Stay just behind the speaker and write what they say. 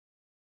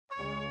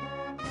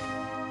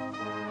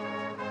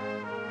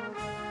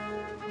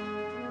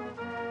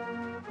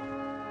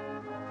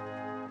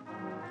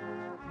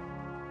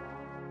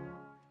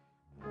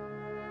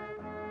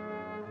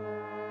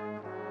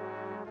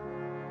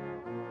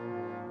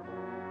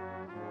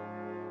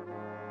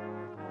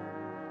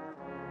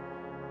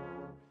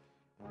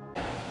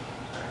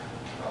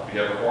We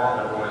have a quorum,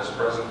 everyone is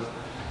present.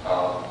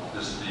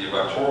 This is the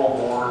electoral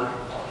board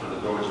for the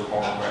village of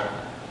Glen. I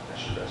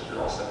should ask you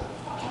all set.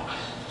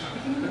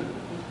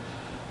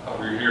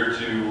 We're here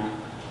to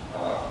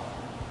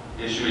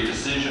issue a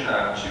decision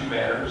on two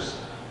matters.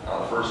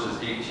 The first is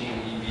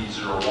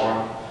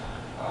 18EB01.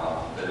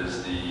 That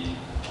is the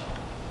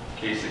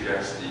case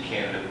against the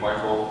candidate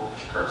Michael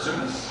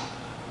Kartsunis.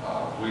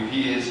 I believe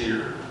he is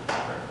here.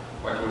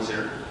 Michael is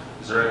here.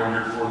 Is there anyone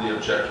here for the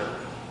objector?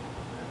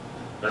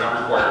 They're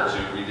not required to.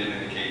 We did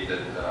indicate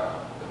that,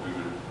 we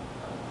would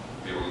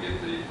be able to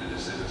get the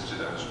decisions to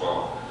them as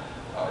well.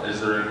 Is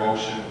there a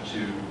motion to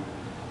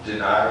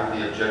deny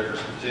the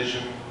objector's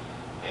petition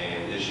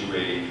and issue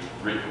a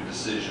written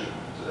decision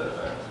to that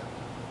effect?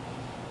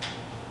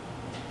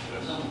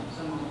 Yes.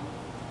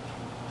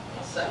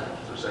 Second.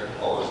 For a second,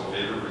 all those in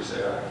favor, please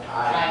say aye.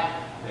 Aye.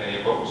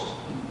 Any opposed?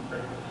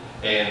 Great.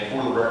 And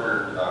for the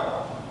record,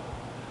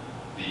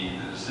 the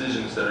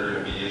decisions that are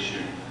going to be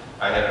issued,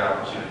 I had an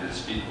opportunity to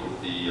speak with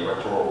the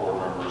electoral board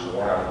members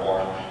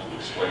one-on-one to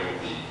explain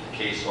the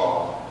case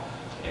law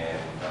and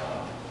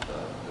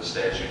the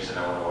statutes in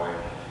Illinois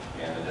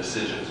and the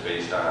decisions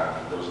based on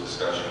those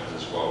discussions,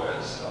 as well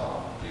as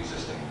the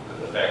existing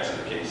the facts of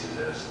the cases,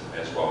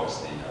 as well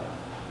as the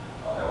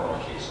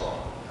Illinois case law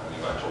on the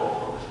electoral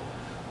code.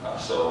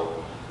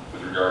 So,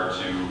 with regard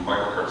to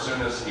Michael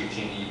Kartsunis,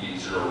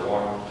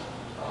 18EB01,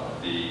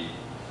 the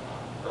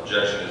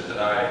objection is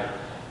denied,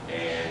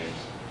 and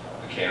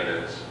the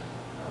candidate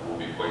will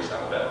be placed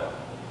on the ballot.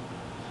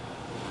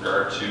 With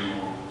regard to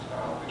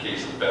the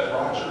case of Beth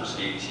Rogers,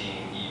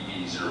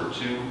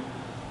 18EB02,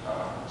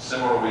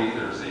 similarly,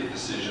 there's a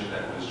decision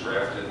that was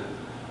drafted.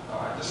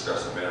 I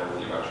discussed the matter with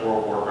the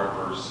electoral board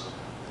members.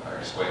 I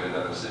explained to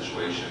them the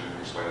situation,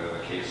 explained to them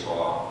the case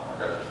law. I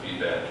got the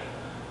feedback.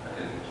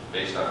 And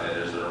based on that,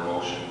 is there a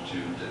motion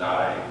to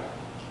deny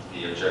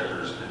the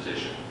objector's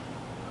petition?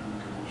 I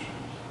make a motion.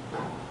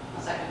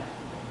 Second.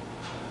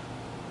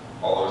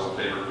 All those in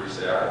favor, please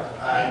say aye.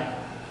 Aye.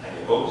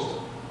 Any opposed?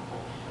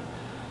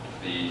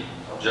 The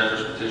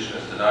objector's petition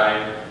is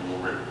denied. We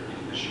will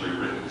issue a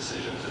written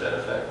decision to that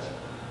effect.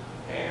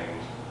 And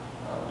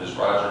Ms.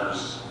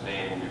 Rogers'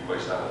 name will be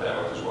placed on the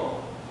ballot as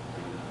well.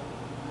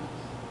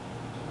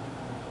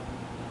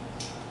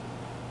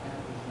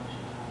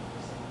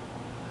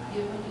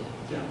 Yeah.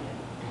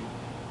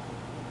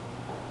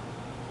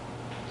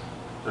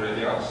 Is there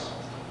anything else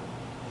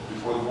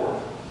before the board?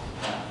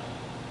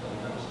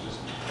 Nothing else, just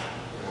a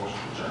motion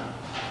to adjourn.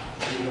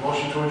 Need a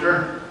motion to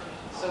adjourn?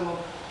 So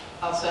moved.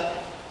 I'll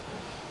second.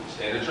 We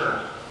stand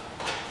adjourned.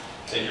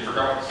 Thank you for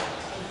coming.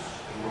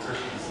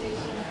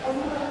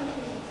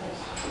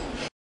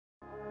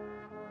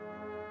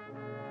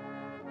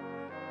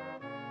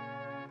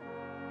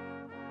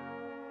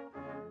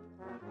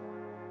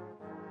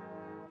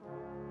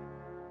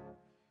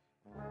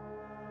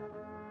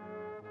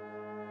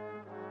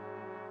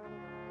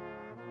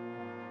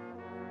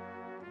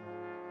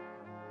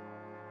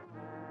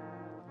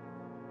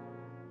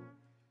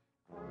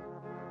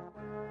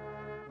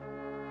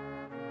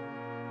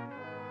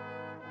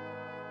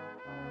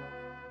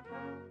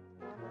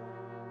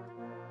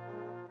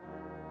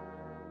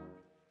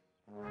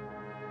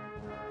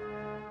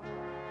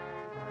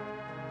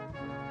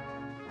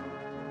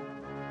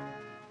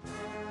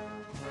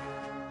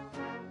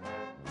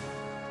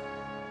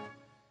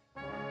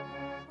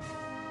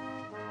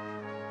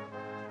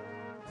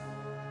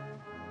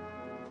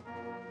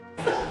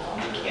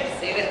 Can't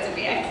say that to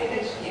me. I say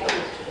that to you.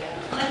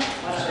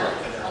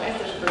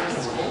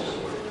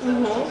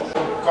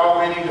 Call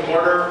meeting to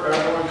order.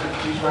 Everyone can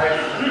please rise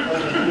for the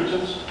pledge of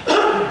allegiance.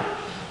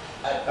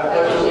 I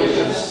pledge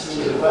allegiance to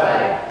the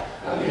flag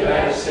of the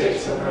United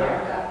States of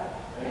America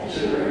and to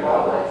the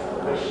republic for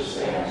which it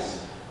stands,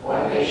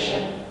 one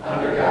nation,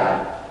 under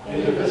God,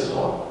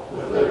 indivisible,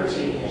 with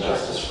liberty and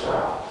justice for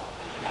all.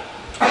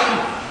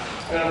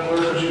 Madam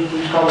Clerk, would you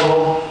please call the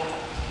roll?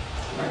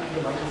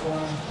 The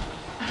microphone.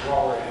 We're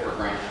all right here.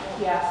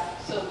 Yes.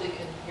 So they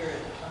can hear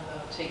it on the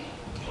tape.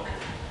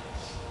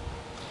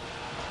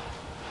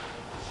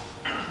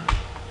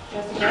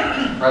 Trustee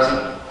Glen?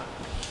 Present.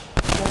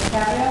 Trustee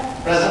Caprio?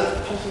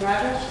 Present. Trustee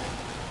Rogers?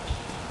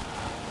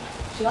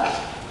 She left?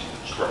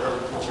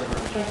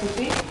 Trustee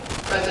Sweet?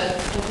 Present.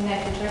 Trustee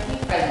Nancy-Turkey?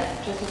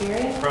 Present. Trustee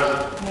Darius?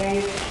 Present.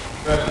 Mayor Hughes?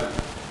 Present.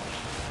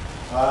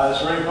 Is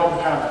there any public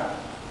comment?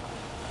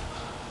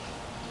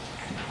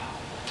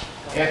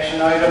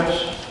 Action items.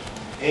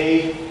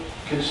 A,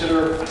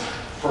 consider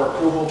for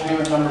approval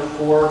payment number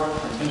 4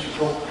 from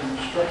Integral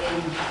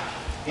Construction,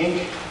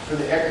 Inc. for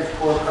the active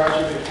core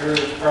project at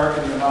Heritage Park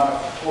in the amount of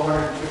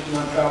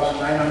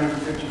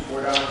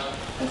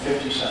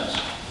 $451,954.50.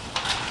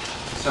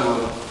 So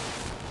moved.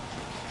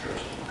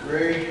 Trustee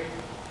Gray.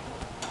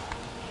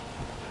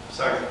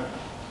 Second.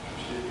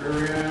 Trustee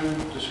Durian.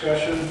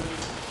 Discussion.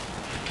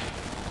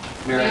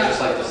 Mayor, I'd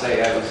just like to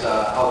say I was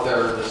out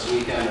there this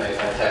weekend. I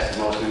texted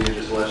most of you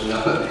just to let you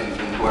know,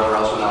 and whoever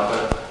else went out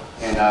there.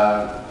 And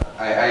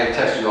I had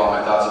texted you all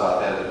my thoughts about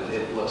that.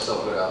 It looks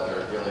so good out there.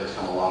 It really has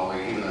come a long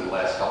way, even in the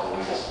last couple of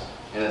weeks.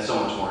 And it's so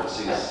much more to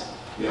see.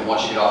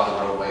 once you get off the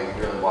roadway, you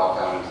really walk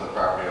down into the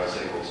property, I was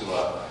able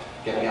to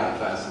get beyond the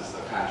fence since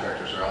the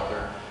contractors are out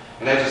there.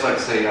 And I'd just like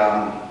to say,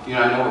 I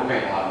know we're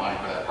paying a lot of money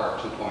for that park,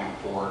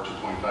 2.4,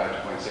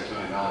 2.5, 2.6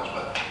 million dollars,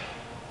 but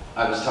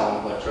I was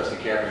telling Trustee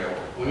Caprio,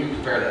 when you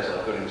compare that to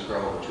like Goodings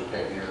Grove, which we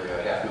paid nearly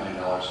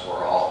 $500,000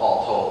 for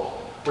all told,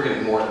 we're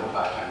getting more than 5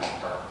 times the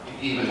park,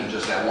 even in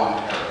just that one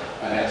area,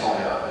 and that's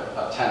only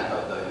a tenth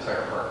of the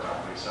entire park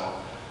property. So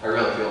I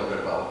really feel good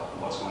about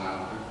what's going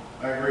on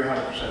there. I agree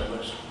 100%. It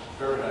looks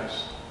very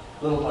nice.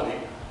 Little money.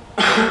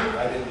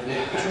 I didn't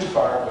get too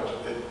far, but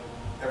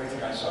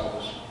everything I saw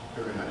was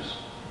very nice.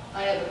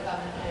 I have a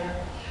comment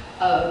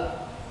there.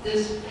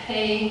 This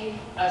pay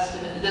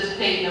estimate, this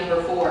pay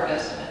number 4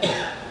 estimate,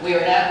 we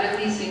are not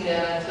releasing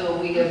that until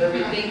we have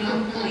everything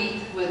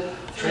complete with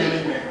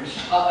Training makers.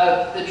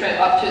 up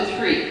to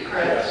 3,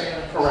 correct?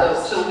 Yes.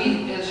 Correct. So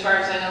we, as far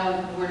as I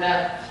know, we're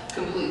not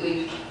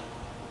completely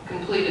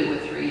completed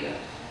with 3 yet.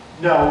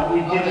 No, we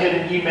did get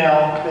an email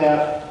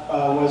that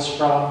was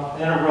from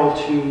Integral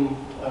to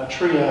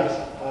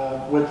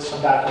TRIA with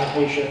some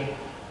documentation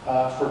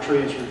for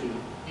TRIA's review.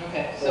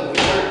 Okay, so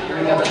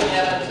you're looking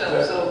at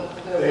it, so.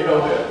 They know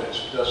that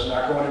it does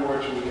not go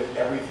anywhere until we get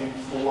everything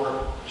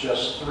for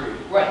just 3.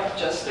 Right,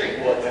 just 3.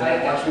 And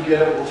then once we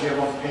get it, we'll give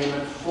them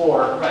payment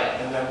 4. Right.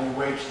 And then we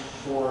wait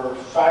for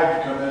 5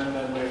 to come in, and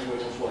then we have to wait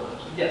till 4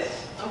 comes in.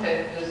 Yes,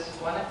 okay, just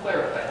want to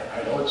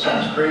clarify. I know it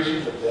sounds crazy,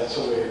 but that's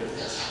the way it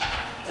is.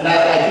 And I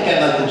think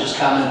I'd like to just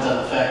comment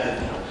on the fact that,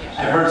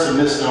 I've heard some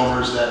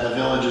misnomers that the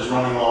village is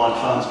running low on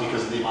funds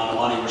because of the amount of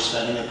money we're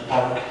spending at the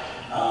park.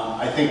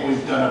 I think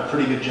we've done a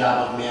pretty good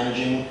job of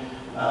managing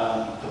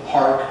the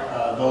park,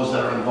 those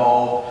that are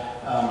involved.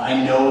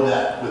 I know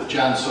that with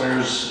John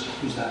Sawyer's,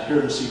 who's not here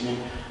this evening,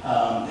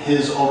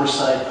 his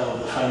oversight of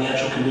the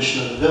financial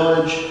condition of the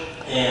village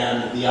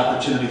and the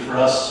opportunity for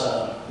us,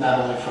 not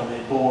only from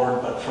a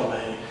board, but from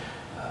a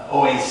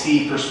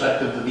OAC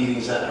perspective, the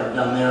meetings that are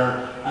done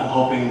there, I'm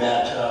hoping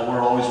that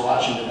we're always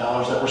watching the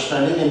dollars that we're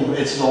spending, and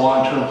it's a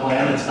long-term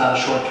plan. It's not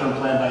a short-term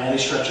plan by any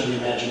stretch of the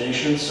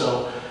imagination.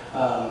 So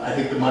I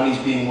think the money's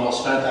being well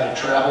spent. I have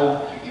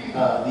traveled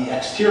the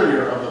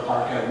exterior of the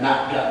park. I have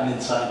not gotten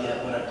inside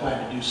yet, but I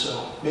plan to do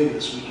so maybe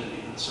this weekend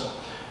even. So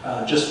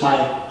just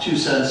my 2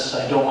 cents.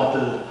 I don't want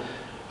the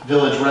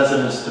village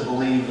residents to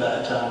believe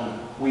that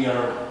we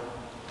are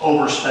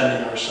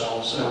overspending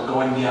ourselves or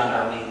going beyond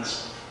our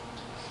means.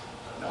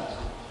 No.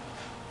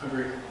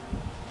 Agreed.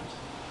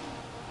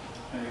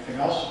 Anything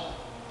else?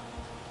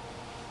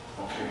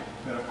 Okay.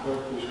 Madam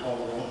Clerk, please call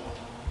the roll.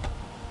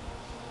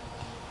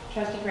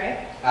 Trustee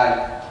Gray?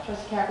 Aye.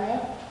 Trustee Caprio?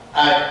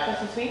 Aye.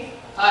 Trustee Sweet?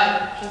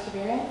 Aye. Trustee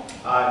Varian?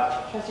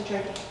 Aye. Trustee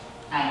Turkey?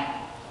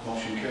 Aye.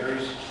 Motion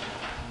carries.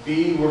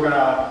 B, we're going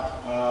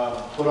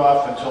to put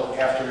off until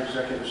after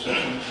executive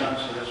session is done,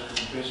 so that's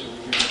basically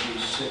going to be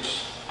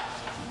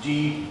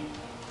 6D.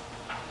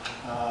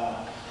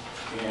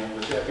 And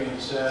with that being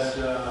said,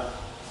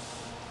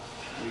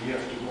 we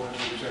have to go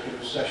into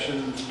executive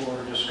session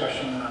for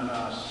discussion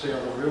on sale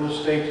of real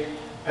estate,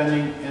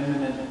 pending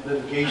imminent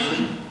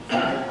litigation, 5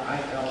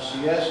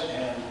 ILCS,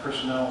 and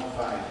personnel,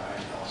 5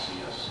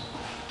 ILCS.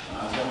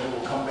 Then we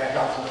will come back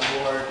out to the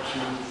board to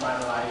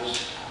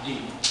finalize D.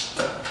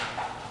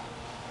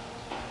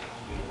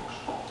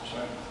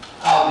 Sorry.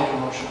 I'll make a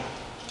motion.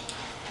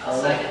 I'll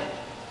second.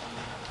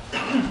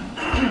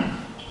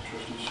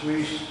 Trustee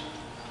Sweet.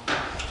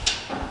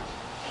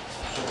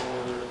 So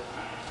we're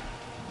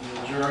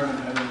adjourn and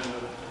head into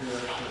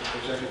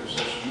executive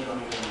session. We don't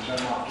need any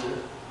time off, do we?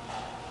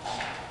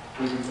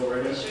 We can go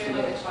right in. Should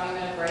we take a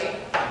 20-minute break?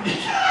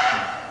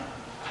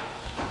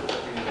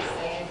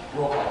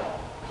 Roll call,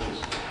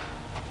 please.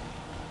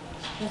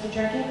 Trustee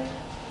Turkey?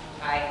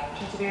 Aye.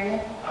 Trustee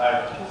Varian?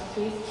 Aye. Trustee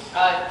Sweet?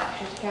 Aye.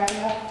 Trustee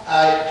Caprio?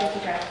 Aye.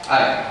 Trustee Gray?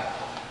 Aye.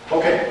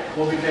 Okay,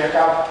 we'll be back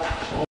out.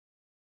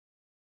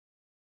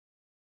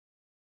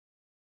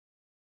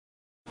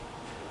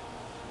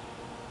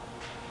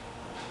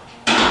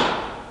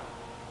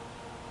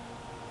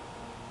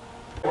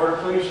 Order,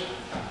 please.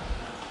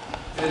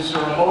 Is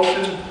there a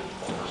motion?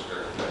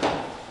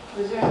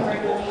 Was there a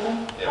regular meeting?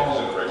 Yeah, we'll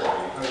do the regular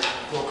meeting.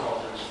 Roll call,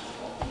 please.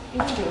 You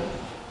can do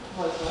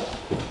voice vote,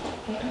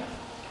 can't you?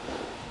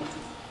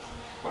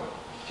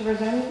 To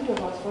resume, you can do a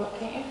voice vote,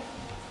 can't you?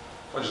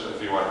 Well, just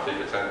if you want to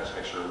take attendance,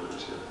 make sure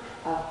everybody's here.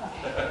 Oh,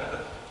 okay.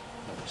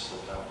 Never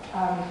slipped out.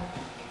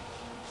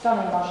 Still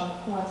need a motion.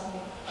 Who wants to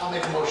make? I'll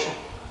make a motion.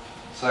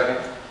 Second.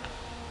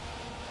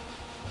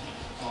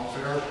 All in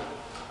favor?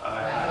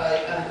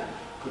 Aye.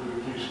 Could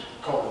we please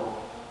call the roll?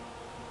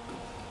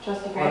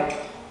 Trustee Gray? Okay.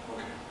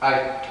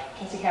 Aye.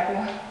 Trustee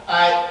Caprio?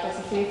 Aye.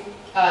 Trustee Sweet?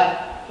 Aye.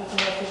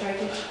 Trustee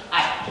Turkey?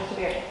 Aye. Trustee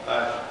Varian?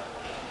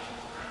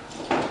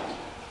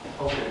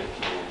 Okay.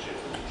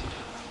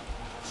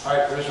 All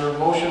right, is there a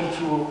motion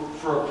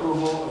for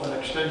approval of an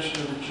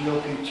extension of the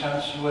GOP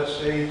Tennis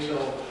USA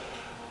till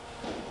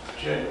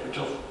January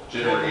 18th,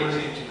 2019?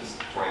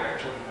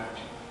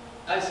 2019.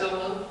 I so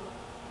move.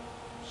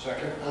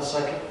 Second, I'll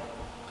second.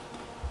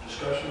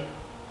 discussion?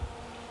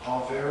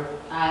 All in favor?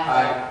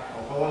 Aye.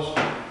 All opposed?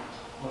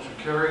 Motion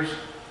carries.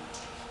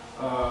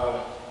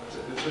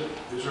 That's it.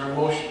 Is there a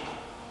motion?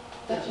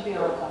 That should be a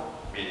roll call.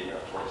 Meeting on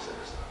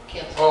 26th.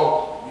 Cancel.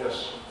 Oh,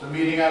 yes. The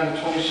meeting on the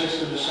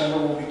 26th of December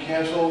will be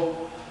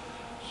canceled,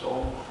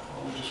 so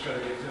we just got to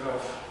get that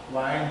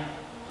offline.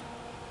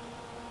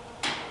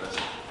 That's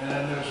it. And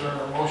then is there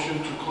a motion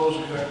to close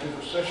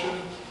executive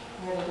session?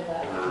 We already did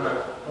that.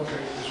 Right.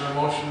 Okay, is there a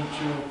motion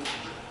to?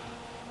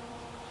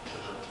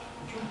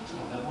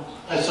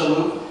 I so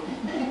move.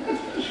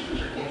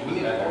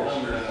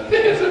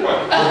 Yes, it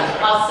was.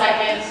 I'll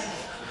second.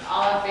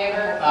 All in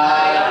favor?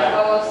 Aye.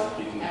 All opposed?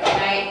 Have a good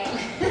night.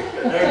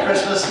 Merry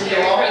Christmas to you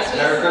all. Merry Christmas.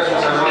 Merry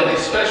Christmas,